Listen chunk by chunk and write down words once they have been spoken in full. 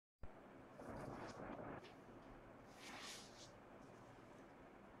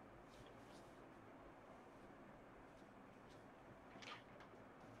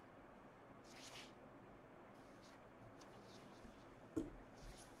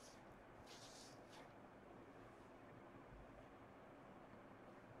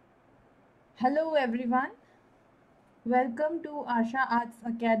Hello everyone, welcome to Asha Arts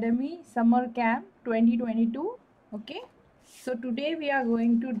Academy Summer Camp 2022. Okay, so today we are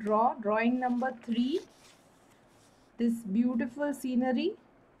going to draw drawing number 3, this beautiful scenery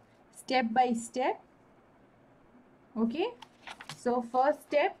step by step. Okay, so first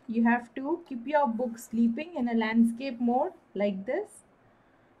step, you have to keep your book sleeping in a landscape mode like this.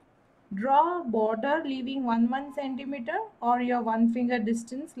 Draw a border leaving 1 centimeter or your 1 finger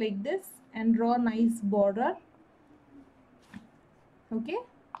distance like this, and draw a nice border. Okay,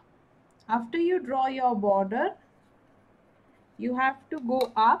 after you draw your border, you have to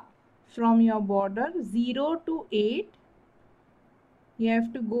go up from your border 0 to 8. You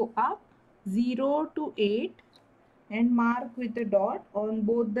have to go up 0 to 8 and mark with a dot on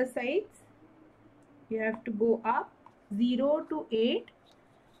both the sides. You have to go up 0 to 8,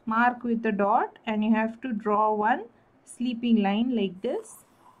 mark with a dot, and you have to draw one sleeping line like this.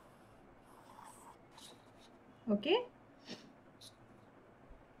 Okay,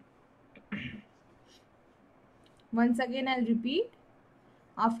 once again I'll repeat.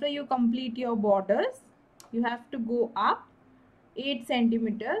 After you complete your borders, you have to go up 8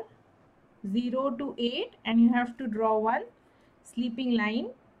 centimeter 0 to 8 and you have to draw one sleeping line.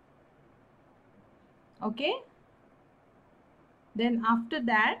 Okay, then after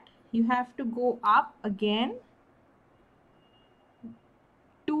that you have to go up again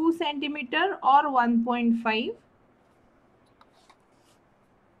 2 centimeter or 1.5.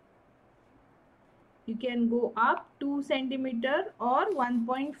 You can go up 2 centimeter or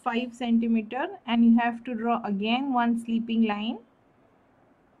 1.5 centimeter and you have to draw again one sleeping line.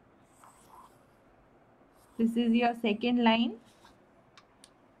 This is your second line.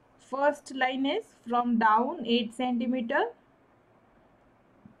 First line is from down 8 centimeter.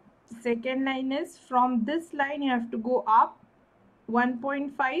 Second line is from this line you have to go up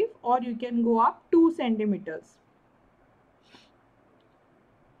 1.5 or you can go up 2 centimeters.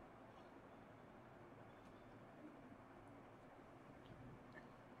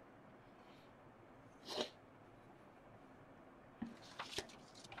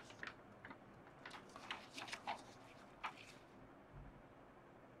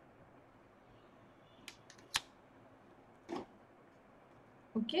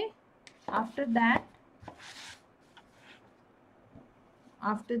 Okay, after that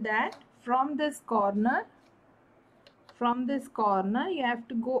from this corner you have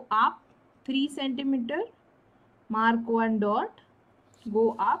to go up 3 centimeter, mark one dot,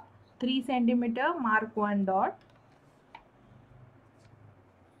 go up 3 centimeter, mark one dot,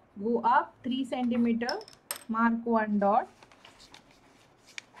 go up 3 centimeter, mark one dot.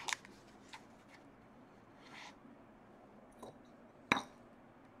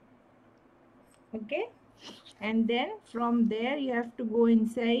 Okay, and then from there you have to go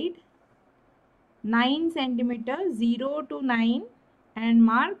inside 9 centimeter 0 to 9 and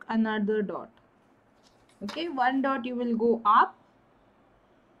mark another dot. Okay, one dot you will go up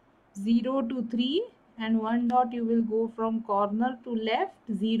 0 to 3 and one dot you will go from corner to left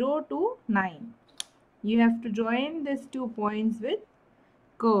 0 to 9. You have to join these 2 points with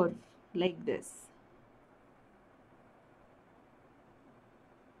curve like this.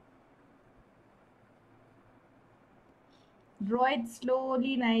 Draw it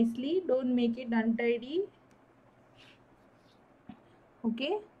slowly, nicely, don't make it untidy.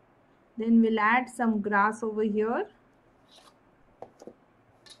 Okay, then we'll add some grass over here.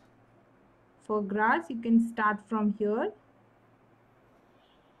 For grass you can start from here.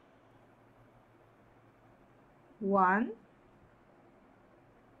 1,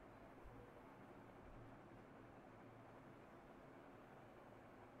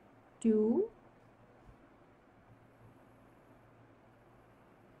 2,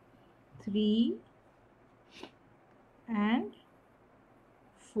 3 and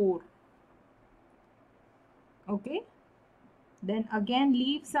 4. Okay, then again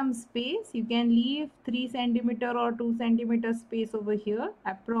leave some space. You can leave 3 centimeter or 2 centimeter space over here,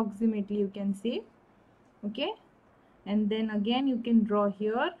 approximately you can say. Okay, and then again you can draw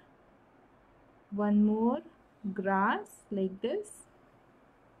here one more grass like this.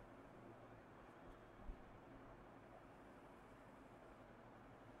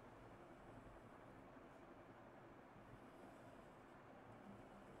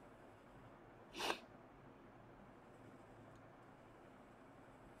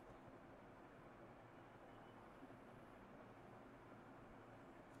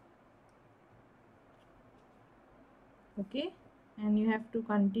 Okay, and you have to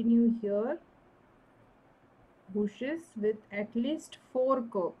continue here bushes with at least 4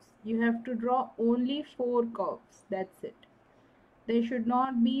 curves. You have to draw only 4 curves, that's it. there should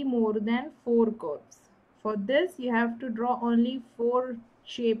not be more than 4 curves. For this you have to draw only 4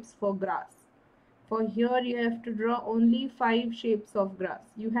 shapes for grass. For here you have to draw only 5 shapes of grass.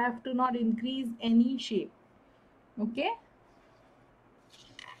 You have to not increase any shape. Okay.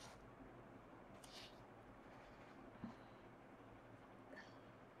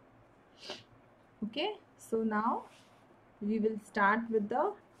 Okay. So now we will start with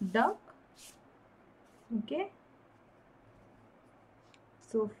the duck. Okay.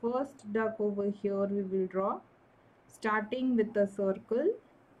 So first duck over here we will draw. Starting with a circle.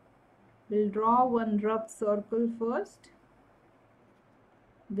 We'll draw one rough circle first.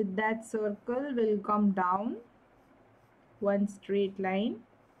 With that circle we'll come down one straight line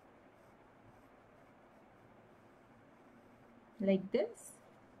like this.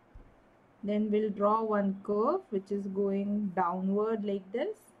 Then we'll draw one curve which is going downward like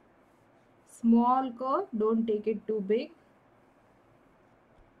this. Small curve, don't take it too big.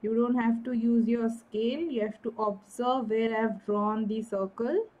 You don't have to use your scale, you have to observe where I have drawn the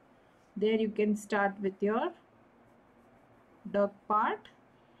circle. There you can start with your duck part.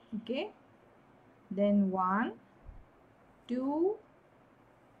 Okay. Then 1, 2,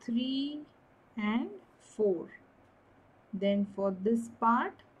 3 and 4. Then for this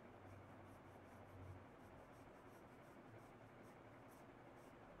part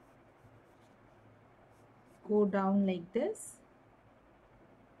go down like this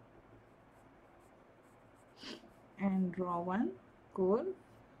and draw one curve.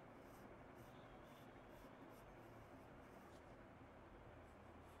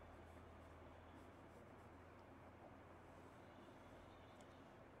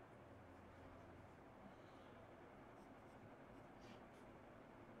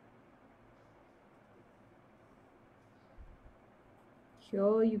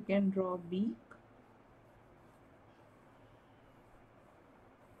 Here you can draw beak.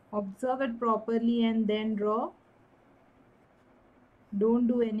 Observe it properly and then draw. Don't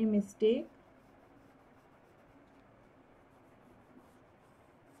do any mistake.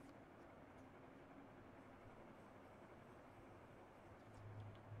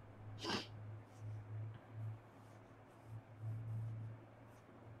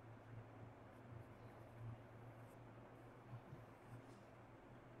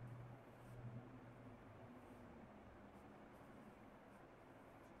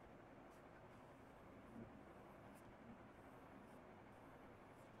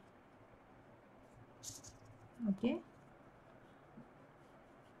 Okay.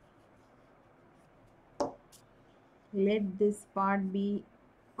 Let this part be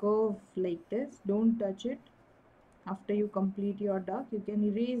curved like this. Don't touch it. After you complete your duck, you can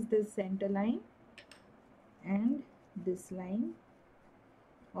erase this center line and this line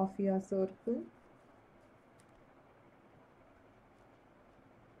of your circle.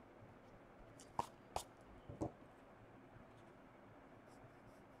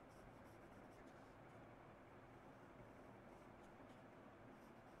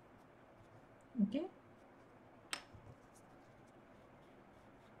 Okay.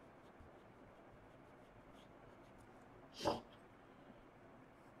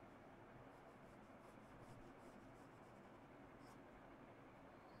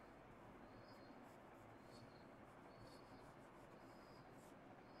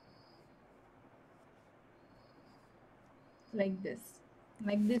 Like this.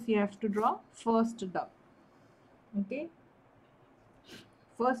 Like this you have to draw first duck. Okay.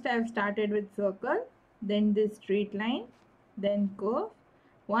 First I have started with circle, then this straight line, then curve.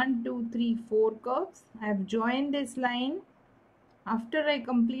 1, 2, 3, 4 curves. I have joined this line. After I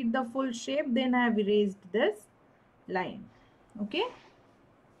complete the full shape, then I have erased this line. Okay.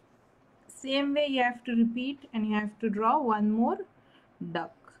 Same way you have to repeat and you have to draw one more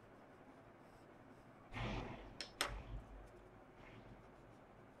duck.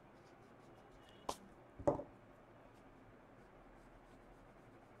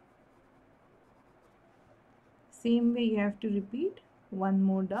 Same way you have to repeat one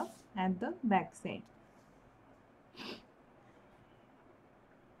more duck at the back side.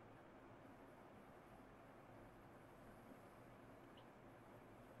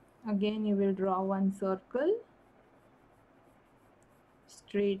 Again you will draw one circle,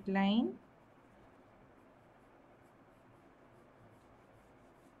 straight line,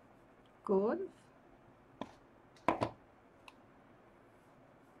 curve,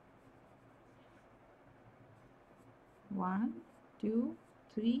 one, two,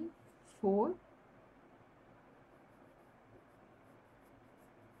 three, four.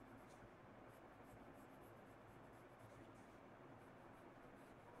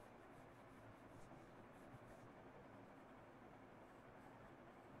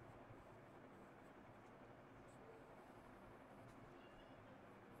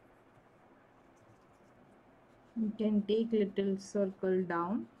 You can take little circle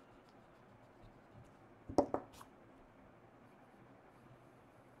down.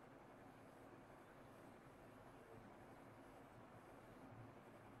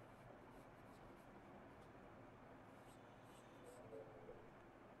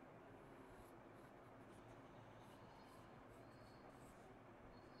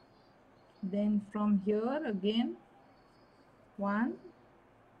 Then from here again 1,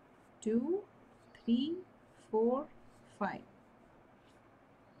 2, 3, 4, 5.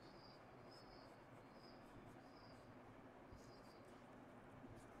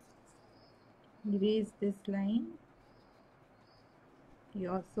 Erase this line,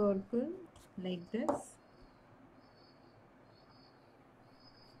 your circle like this.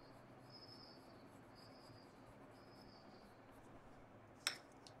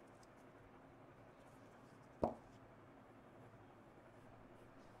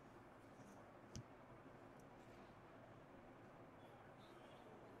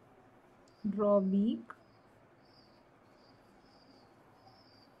 Draw beak,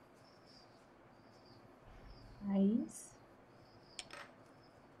 eyes,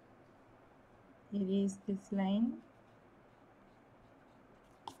 erase this line,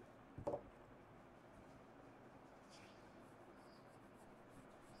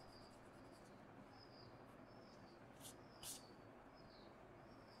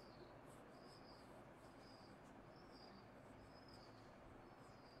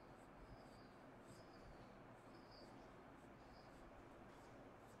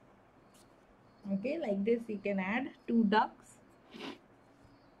 okay, like this. You can add 2 ducks.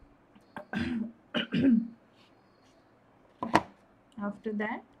 After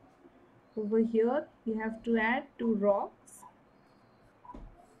that, over here you have to add 2 rocks.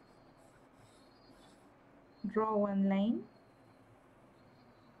 Draw 1 line,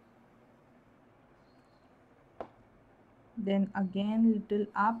 then again little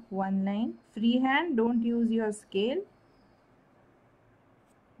up 1 line. Freehand, don't use your scale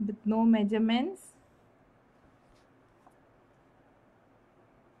with no measurements.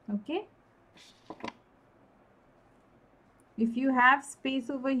 Okay, if you have space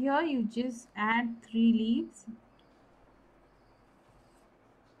over here, you just add 3 leaves.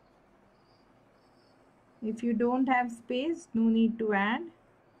 If you don't have space, no need to add.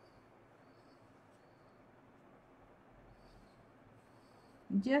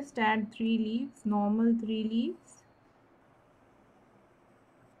 Just add 3 leaves, normal 3 leaves.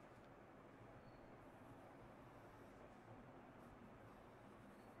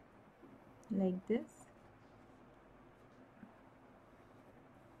 Like this.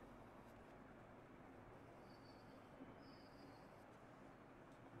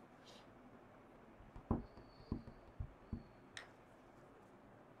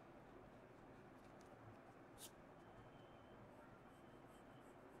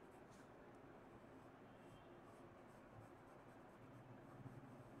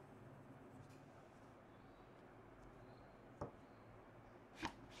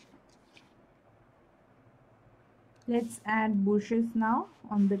 Let's add bushes now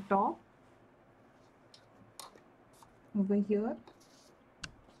on the top. Over here.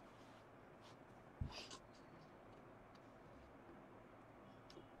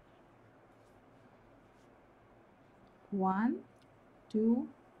 One, 2,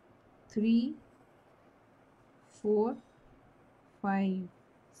 3, 4, 5,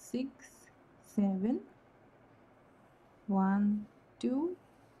 6, 7. 1, 2,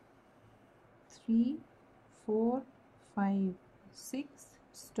 3, 4, 5, 6.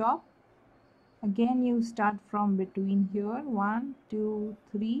 Stop. Again you start from between here. 1, 2,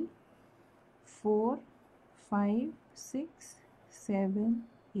 3, 4, 5, 6, 7,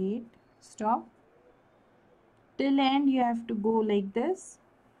 8. Stop. Till end you have to go like this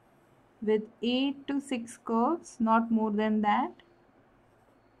with 8 to 6 curves, not more than that.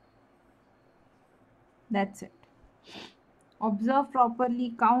 That's it. Observe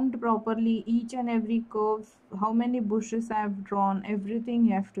properly, count properly each and every curve, how many bushes I have drawn, everything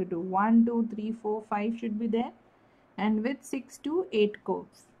you have to do. 1, 2, 3, 4, 5 should be there, and with 6 to 8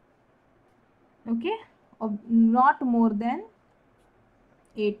 curves. Okay, not more than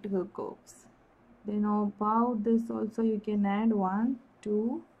 8 curves. Then above this also you can add 1,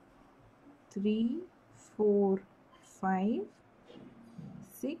 2, 3, 4, 5,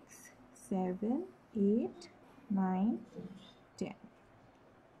 6, 7, 8, 9, 10.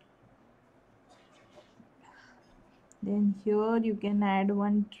 Then here you can add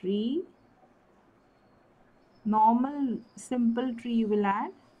 1 tree. Normal simple tree you will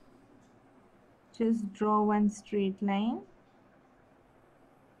add. Just draw 1 straight line.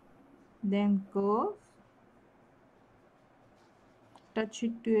 Then curve. touch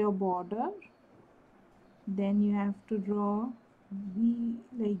it to your border. Then you have to draw V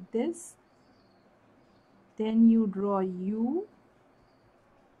like this. Then you draw U.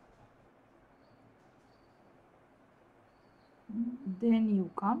 Then you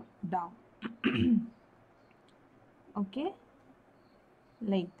come down. Okay,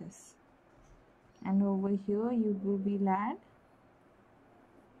 like this. And over here you will add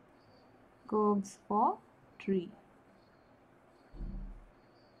curves for tree.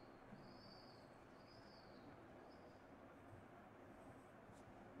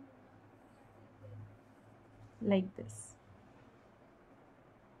 Like this.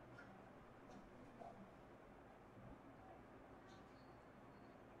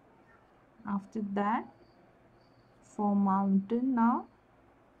 After that, for mountain now,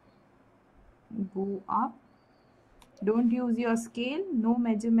 go up. Don't use your scale, no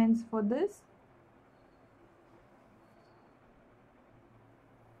measurements for this.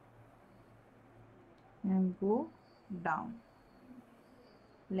 And go down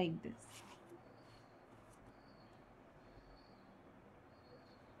like this.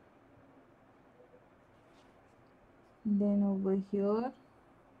 Then over here,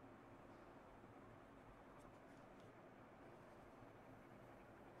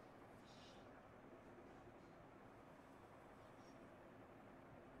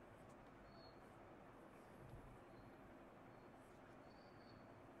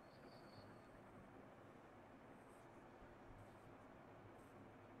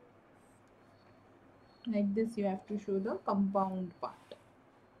 like this, you have to show the compound part.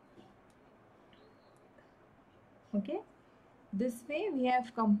 Okay, this way we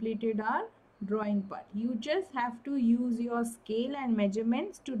have completed our drawing part. You just have to use your scale and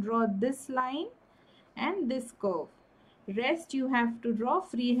measurements to draw this line and this curve. Rest you have to draw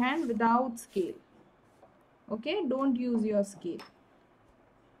freehand without scale. Okay, don't use your scale.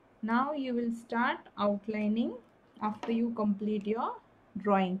 Now you will start outlining after you complete your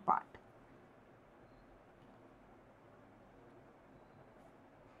drawing part.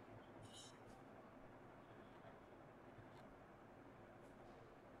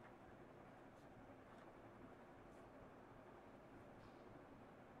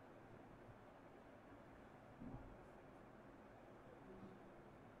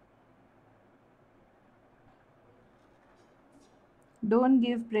 Don't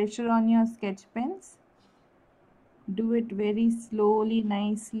give pressure on your sketch pens. Do it very slowly,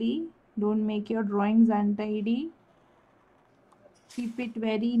 nicely. Don't make your drawings untidy. Keep it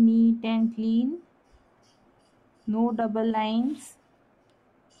very neat and clean. No double lines.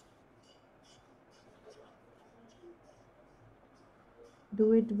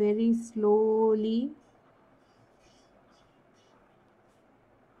 Do it very slowly.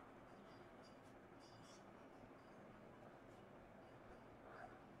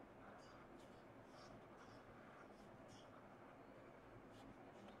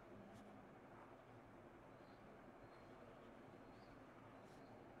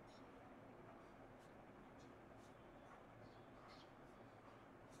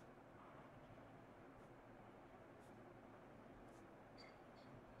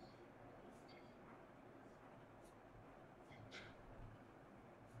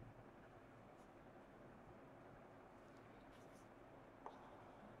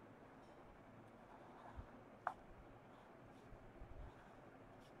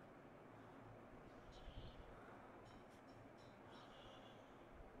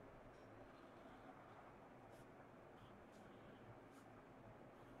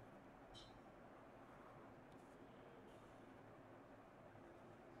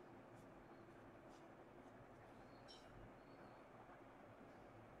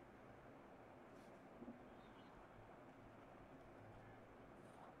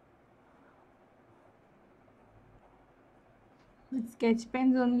 With sketch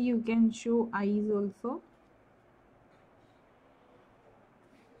pens only you can show eyes also.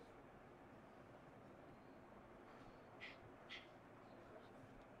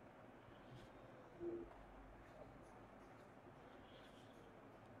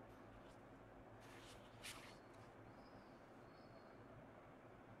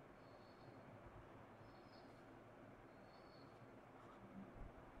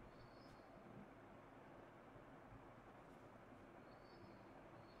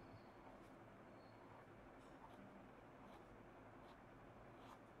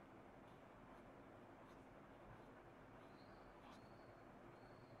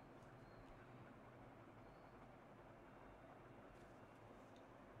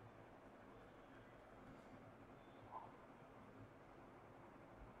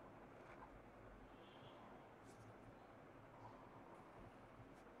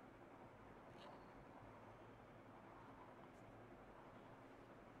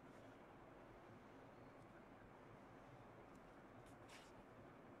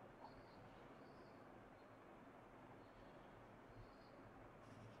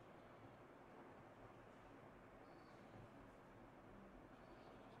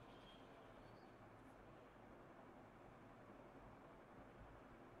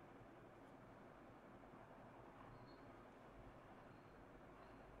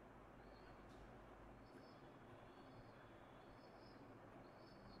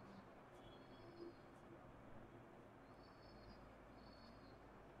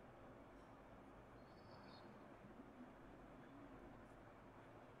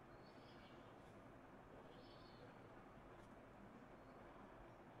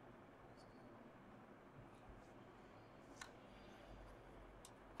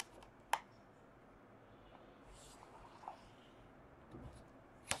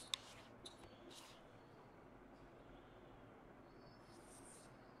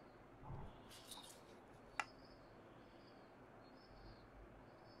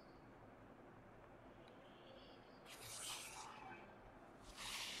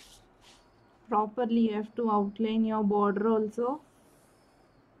 properly. You have to outline your border also.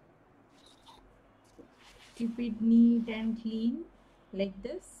 Keep it neat and clean like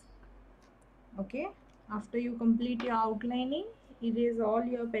this. Okay, after you complete your outlining, erase all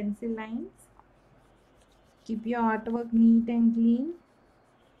your pencil lines. Keep your artwork neat and clean.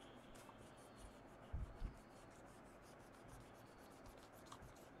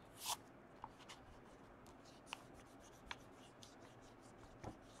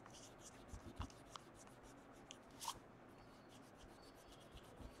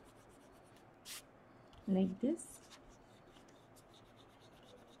 Like this.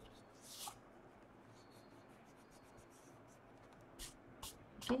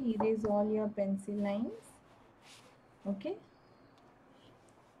 Okay, erase all your pencil lines. Okay,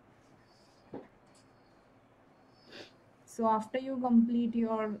 so after you complete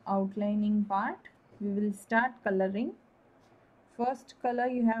your outlining part, we will start coloring. First color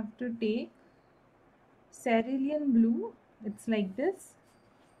you have to take cerulean blue. It's like this.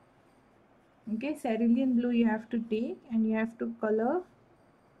 Okay, cerulean blue you have to take and you have to color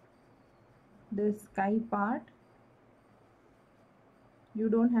the sky part. You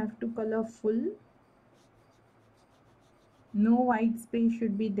don't have to color full. No white space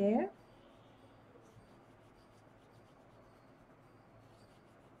should be there.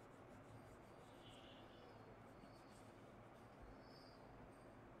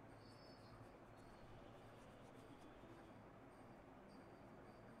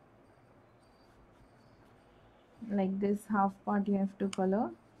 Like this half part you have to color.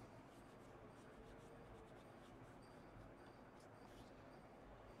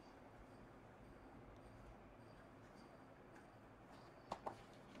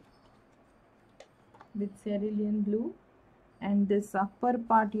 With cerulean blue, and this upper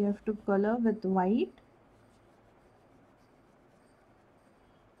part you have to color with white.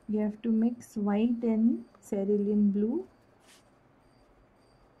 You have to mix white and cerulean blue.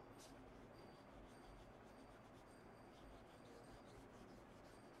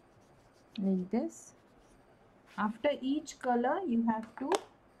 Like this. After each color you have to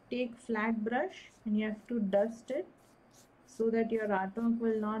take flat brush and you have to dust it so that your artwork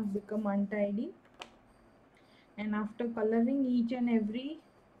will not become untidy. And after coloring each and every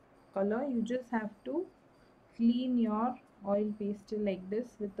color, you just have to clean your oil pastel like this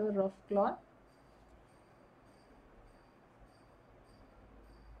with a rough cloth.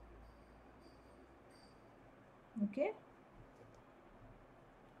 Okay,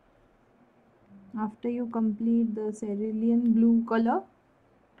 after you complete the cerulean blue color,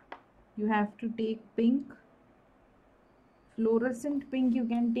 you have to take pink, fluorescent pink you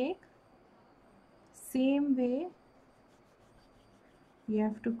can take. Same way you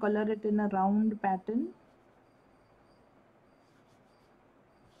have to color it in a round pattern.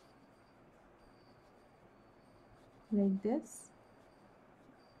 Like this.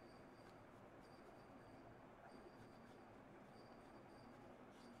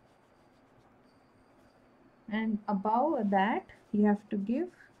 And above that you have to give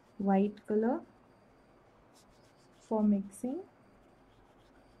white color for mixing.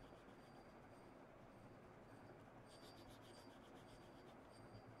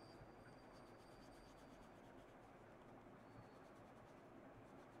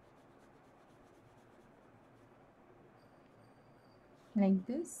 Like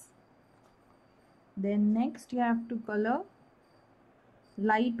this. Then next you have to color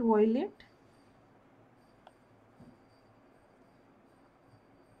light violet.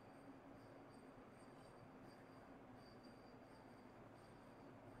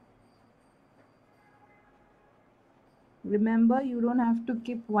 Remember, you don't have to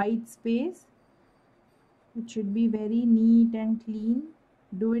keep white space. It should be very neat and clean.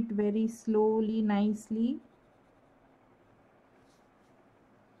 Do it very slowly, nicely.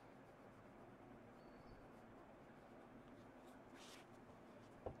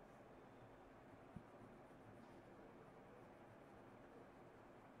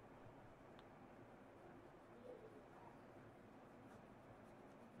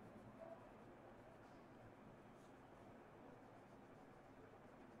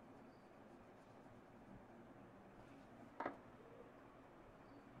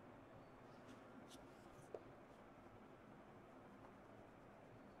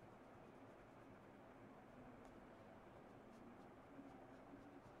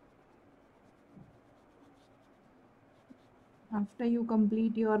 After you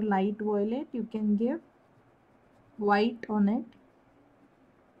complete your light violet, you can give white on it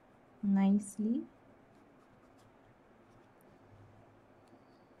nicely.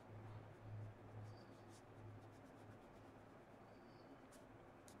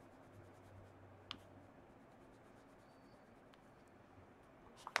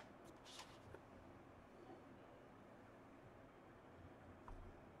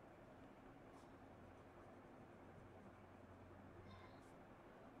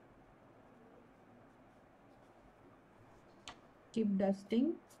 Keep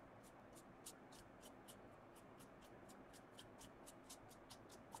dusting.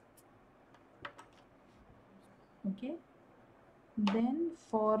 Okay, then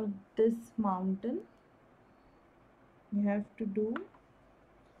for this mountain you have to do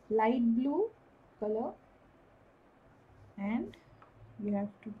light blue color and you have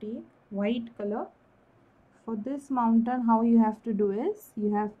to take white color. For this mountain, how you have to do is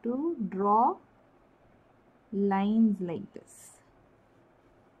you have to draw lines like this.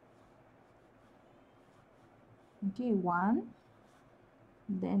 Okay, one,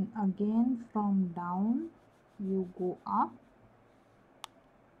 then again from down you go up,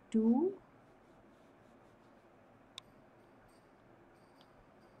 two,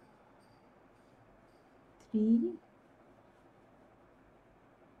 three,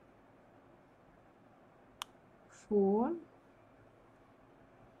 four,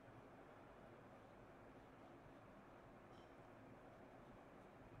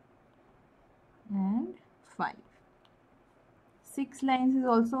 and 5. 6 lines is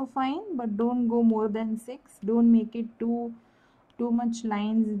also fine, but don't go more than 6. Don't make it too much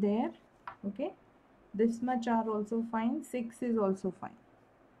lines there. Okay, this much are also fine. 6 is also fine.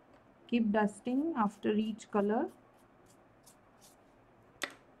 Keep dusting after each color,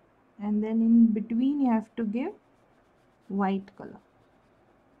 and then in between you have to give white color.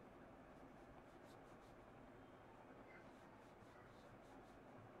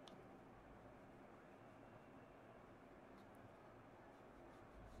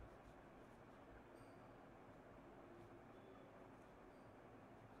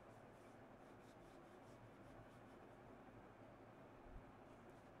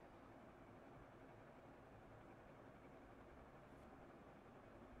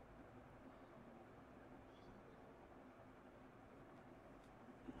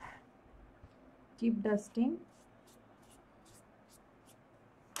 Keep dusting.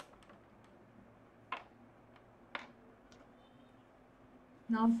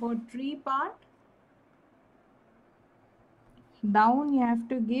 Now for tree part, down you have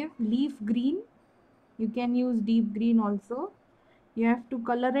to give leaf green. You can use deep green also. You have to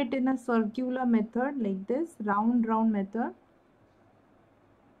color it in a circular method like this, round method.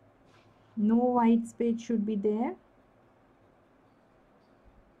 No white space should be there.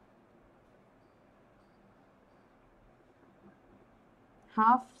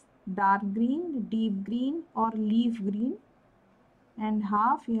 Half dark green, deep green or leaf green, and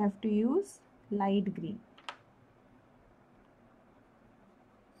half you have to use light green.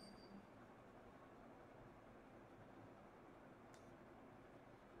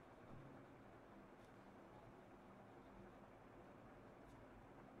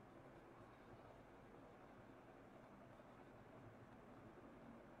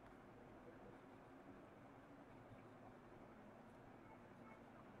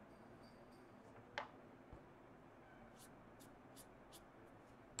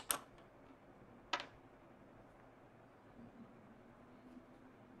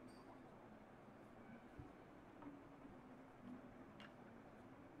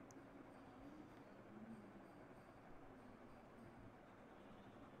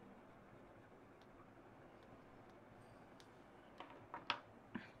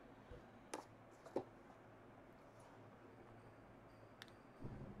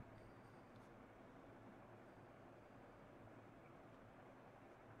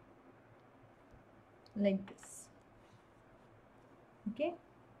 Like this. Okay,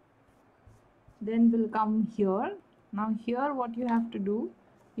 then we'll come here. Now here what you have to do,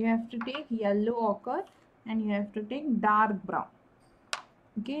 you have to take yellow ochre and you have to take dark brown.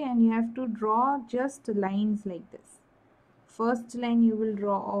 Okay, and you have to draw just lines like this. First line you will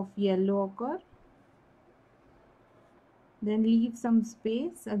draw of yellow ochre, then leave some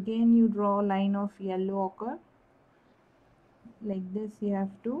space, again you draw a line of yellow ochre. Like this you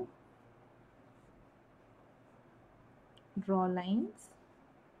have to draw lines.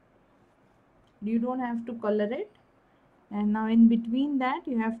 You don't have to color it, and now in between that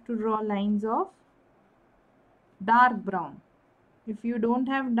you have to draw lines of dark brown. If you don't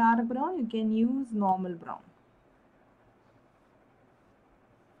have dark brown, you can use normal brown.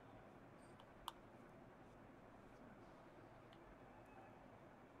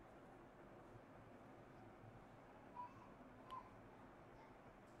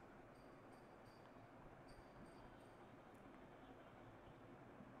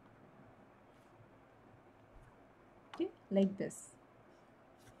 Okay, like this.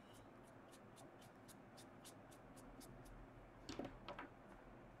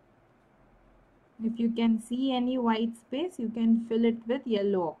 If you can see any white space, you can fill it with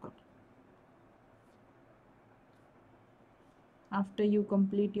yellow ochre. after you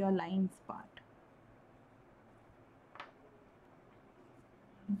complete your lines part.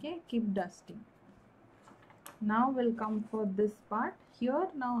 Okay, keep dusting. Now we'll come for this part. Here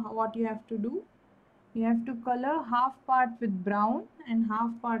now what you have to do, you have to color half part with brown and half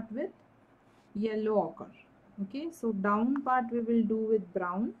part with yellow ochre. Okay, so down part we will do with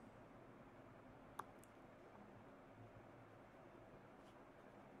brown.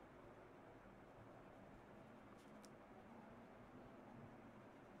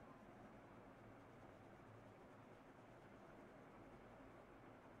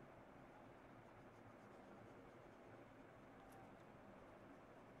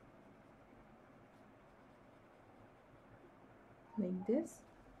 Like this,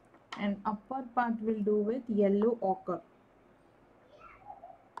 and upper part will do with yellow ochre.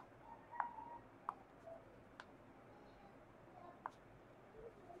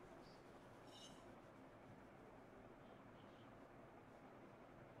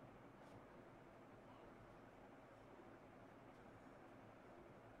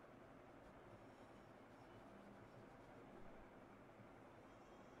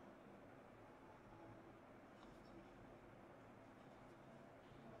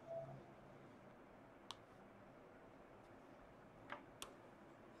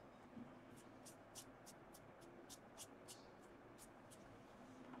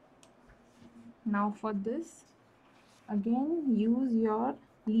 Now for this, again use your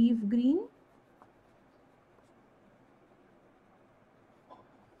leaf green.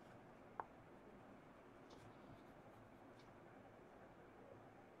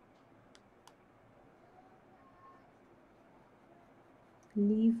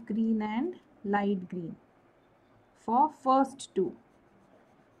 Leaf green and light green for first two.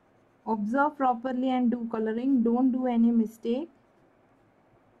 Observe properly and do coloring. Don't do any mistake.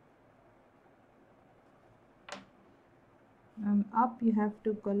 And up you have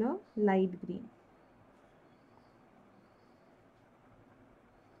to color light green.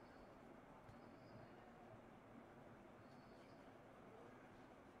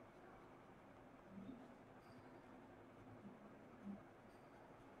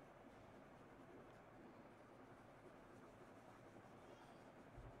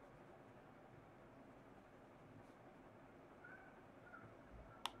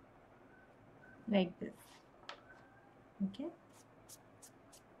 Like this. Okay.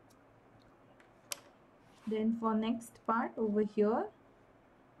 Then for next part over here,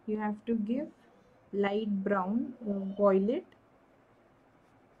 you have to give light brown, violet.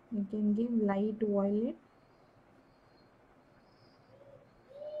 You can give light violet.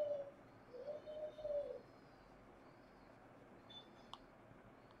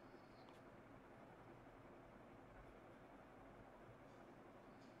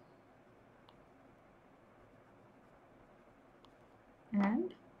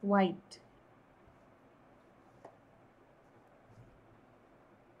 And white.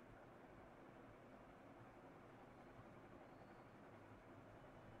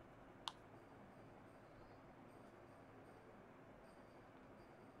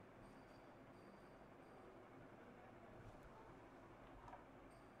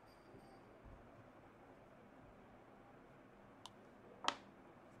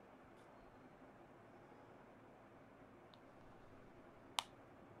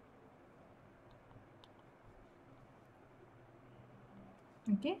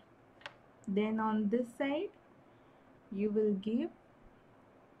 Okay. Then on this side, you will give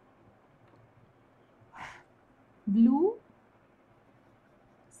blue,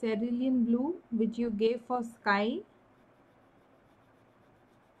 cerulean blue, which you gave for sky.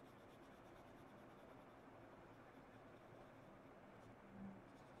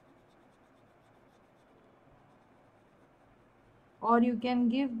 Or you can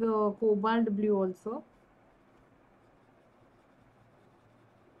give cobalt blue also.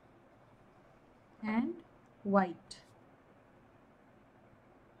 And white.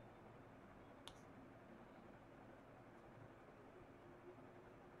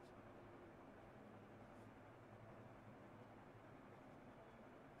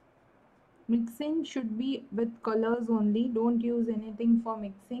 Mixing should be with colors only. Don't use anything for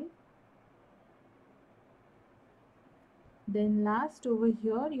mixing. Then last over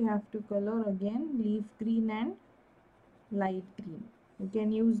here you have to color again leaf green and light green. You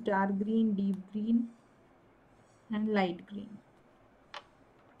can use dark green, deep green and light green.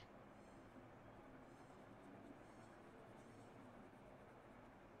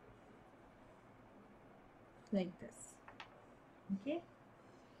 Like this. Okay.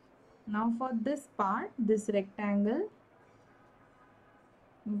 Now for this part, this rectangle,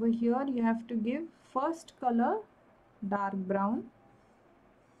 over here you have to give first color dark brown.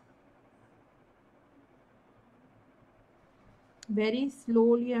 Very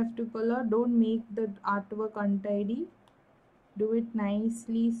slowly you have to color. Don't make the artwork untidy. Do it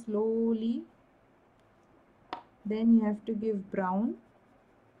nicely, slowly. Then you have to give brown.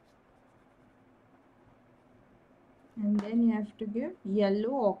 And then you have to give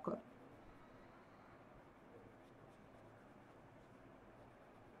yellow ochre.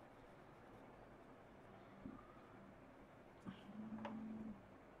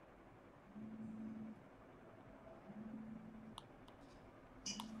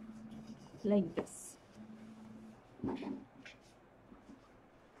 Like this.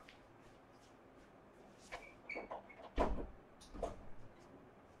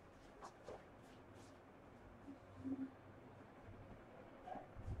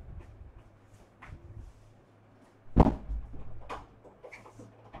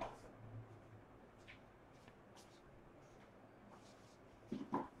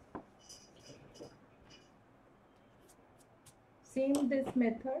 Same this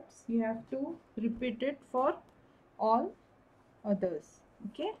methods, you have to repeat it for all others.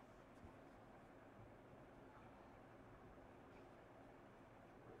 Okay.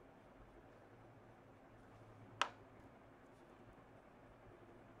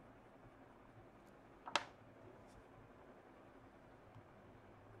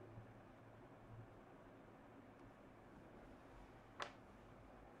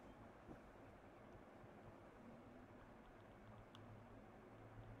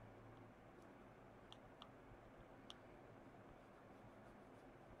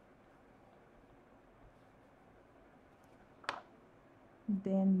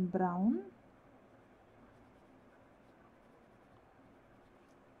 Then brown.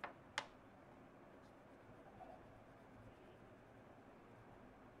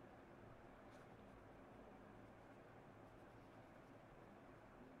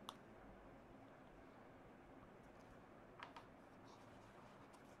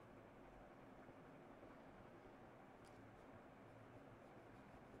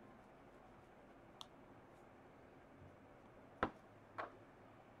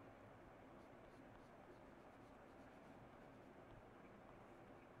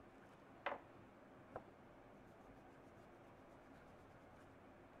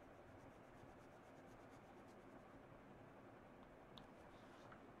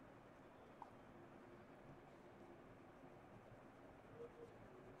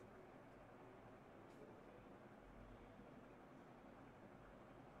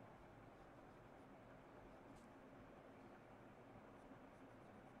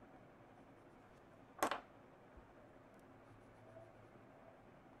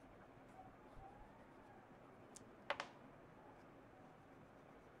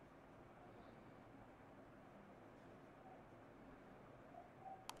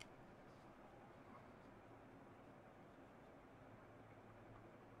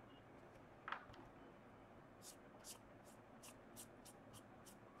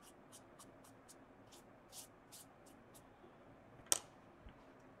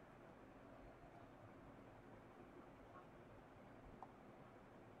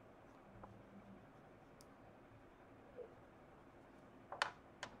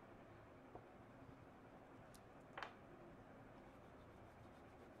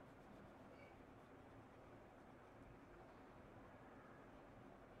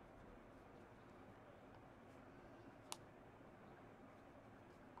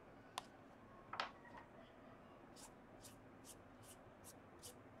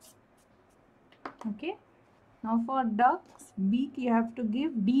 Okay. Now for duck's beak you have to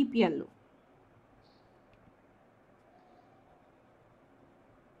give deep yellow.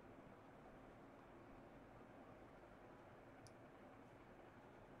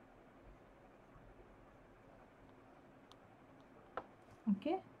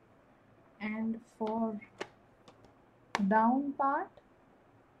 Okay. And for down part,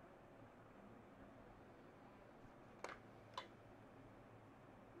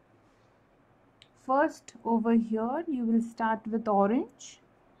 first over here you will start with orange.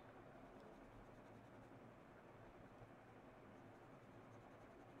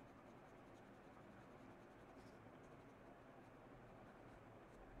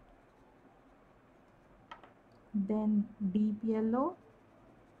 Then deep yellow.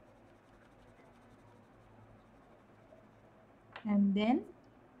 And then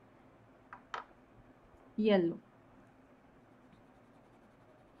yellow.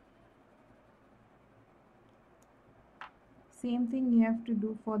 Same thing you have to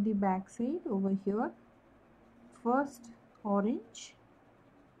do for the back side over here. First orange,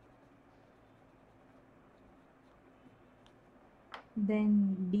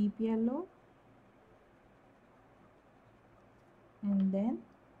 then deep yellow, and then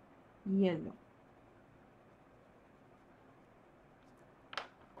yellow.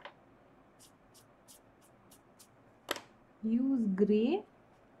 Use gray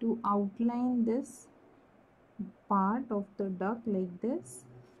to outline this part of the duck like this.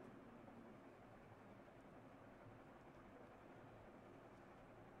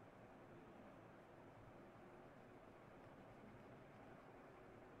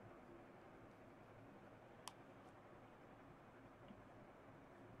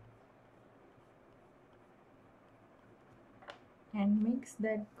 And mix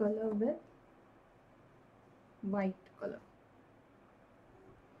that color with white color.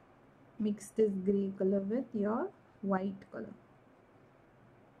 Mix this gray color with your white color.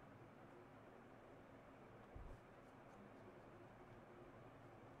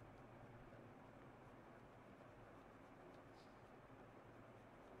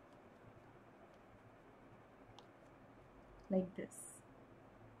 Like this.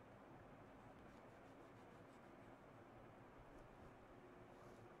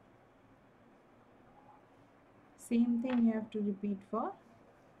 Same thing you have to repeat for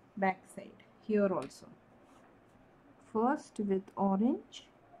back side here also. First with orange,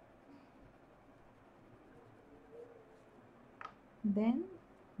 then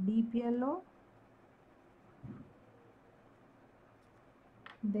deep yellow,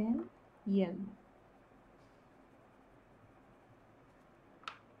 then yellow.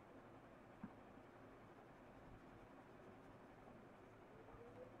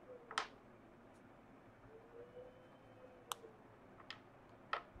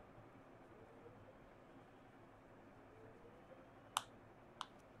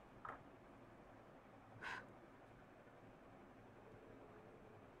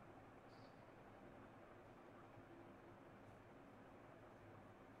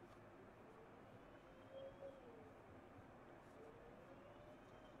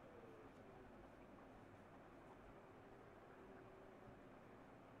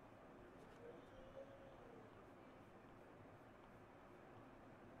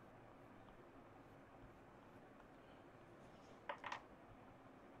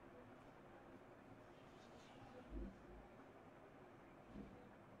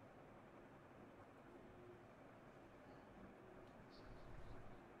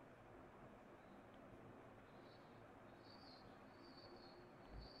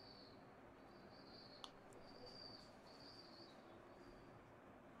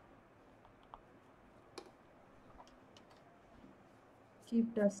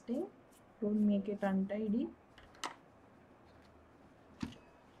 Keep dusting, don't make it untidy.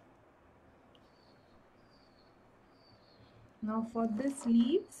 Now for this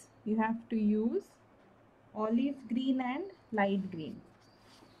leaves you have to use olive green and light green.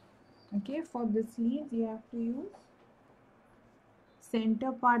 Okay, for this leaves you have to use,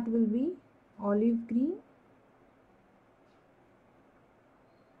 center part will be olive green,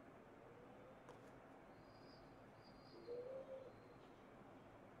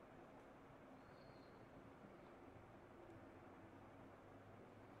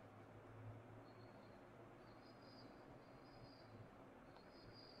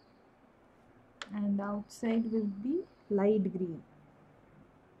 and outside will be light green.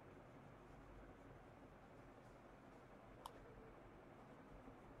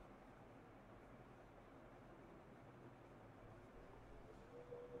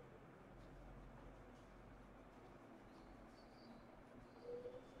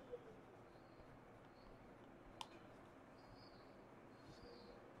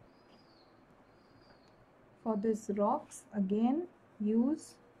 For this rocks again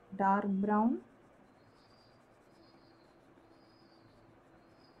use dark brown,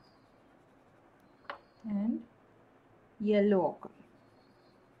 and yellow ochre.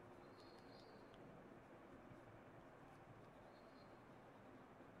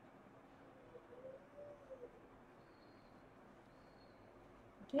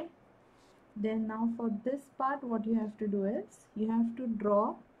 Okay, then now for this part what you have to do is you have to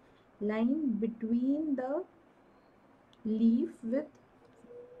draw line between the leaf with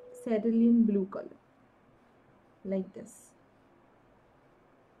cerulean blue color like this.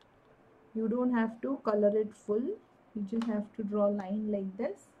 You don't have to color it full, you just have to draw line like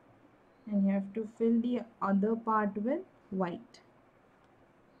this, and you have to fill the other part with white.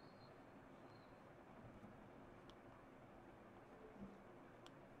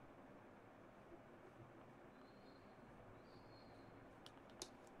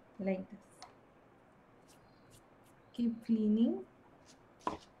 Like this. Keep cleaning.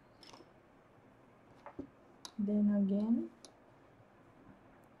 Then again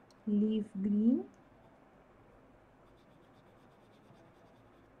leaf green,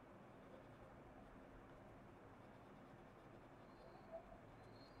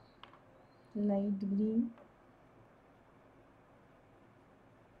 light green,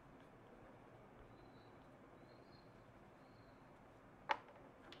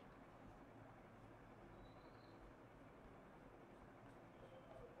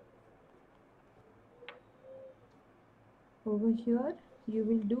 over here you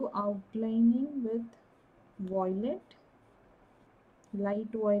will do outlining with violet, light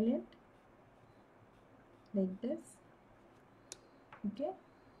violet, like this. Okay,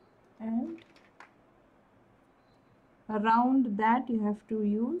 and around that you have to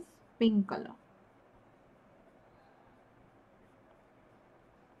use pink color.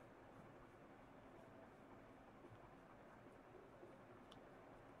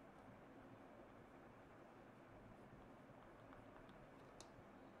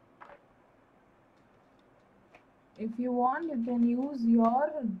 If you want, you can use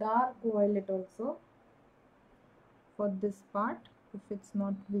your dark violet also for this part if it's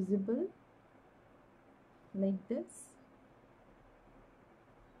not visible, like this.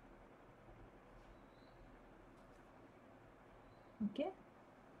 Okay,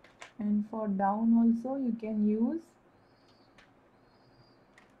 and for down also you can use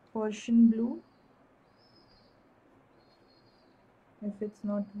Persian blue if it's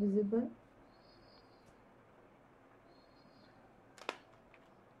not visible.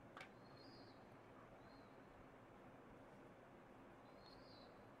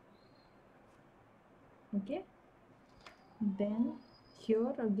 Okay, then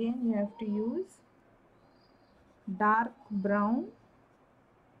here again you have to use dark brown,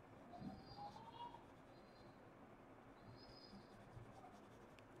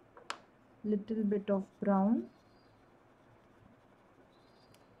 little bit of brown,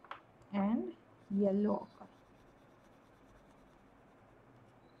 and yellow ochre.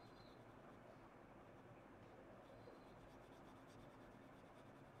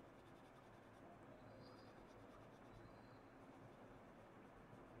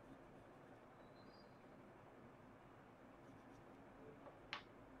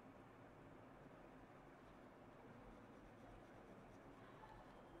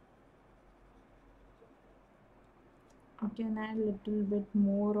 You can add little bit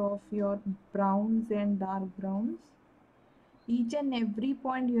more of your browns and dark browns. Each and every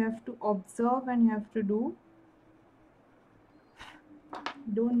point you have to observe and you have to do.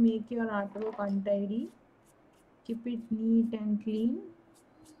 Don't make your artwork untidy. Keep it neat and clean.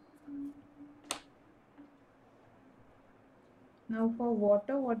 Now for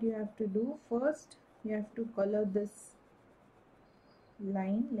water, what you have to do, first you have to color this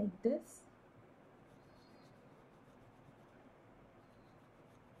line like this.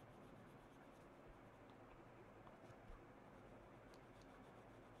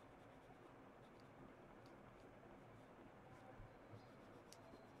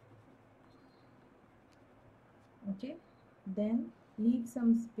 Okay, then leave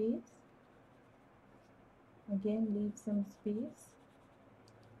some space. Again, leave some space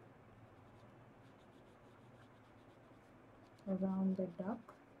around the duck.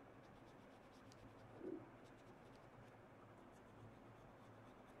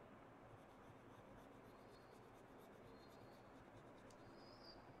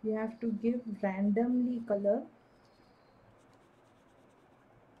 You have to give randomly color.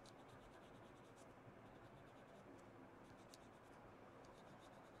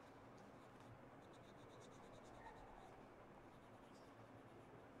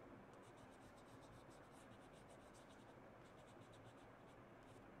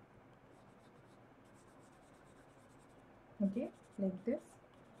 Okay, like this.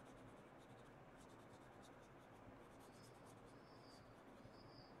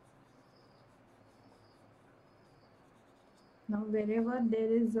 Now wherever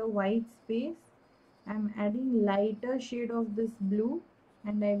there is a white space, I am adding lighter shade of this blue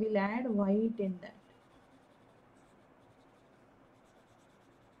and I will add white in that.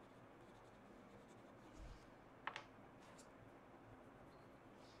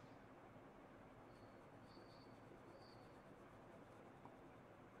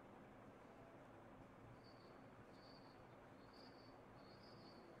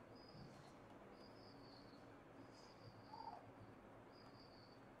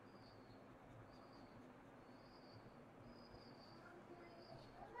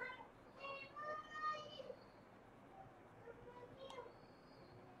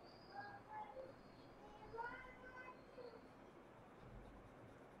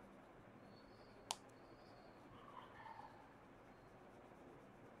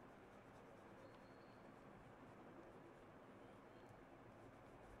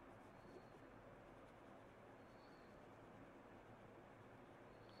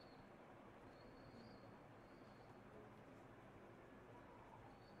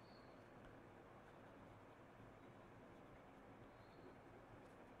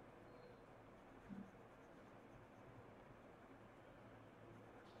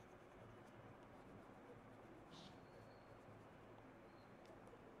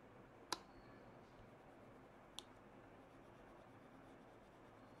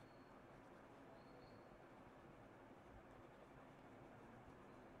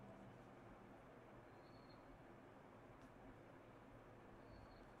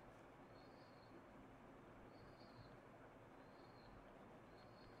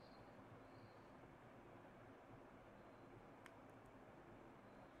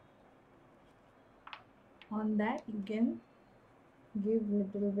 On that you can give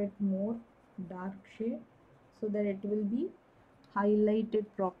little bit more dark shade so that it will be highlighted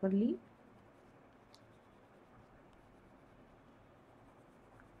properly.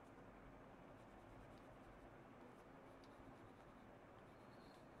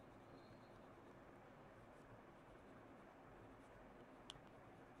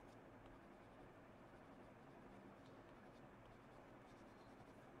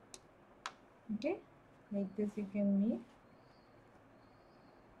 Okay, like this you can make.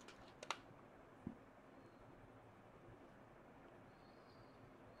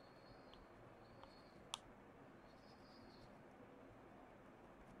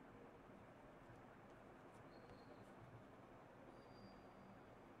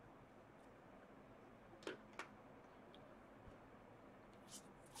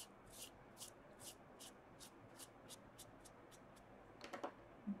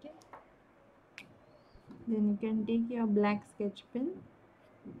 Okay, then you can take your black sketch pen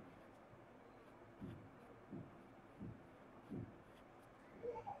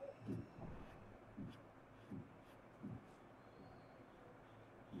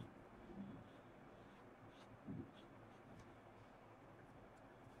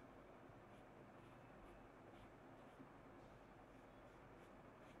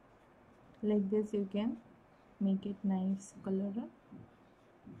like this, you can make it nice color.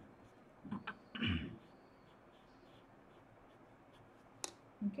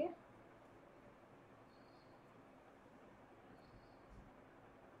 Okay,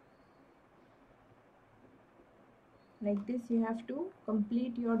 like this you have to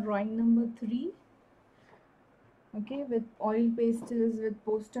complete your drawing number 3. Okay, with oil pastels, with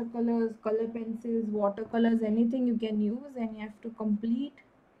poster colors, color pencils, watercolors, anything you can use, and you have to complete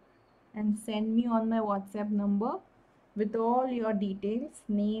and send me on my WhatsApp number with all your details,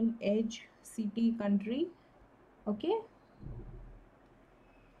 name, age, city, country. Okay,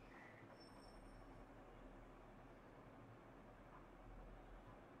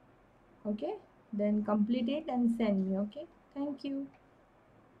 okay, then complete it and send me. Okay, thank you.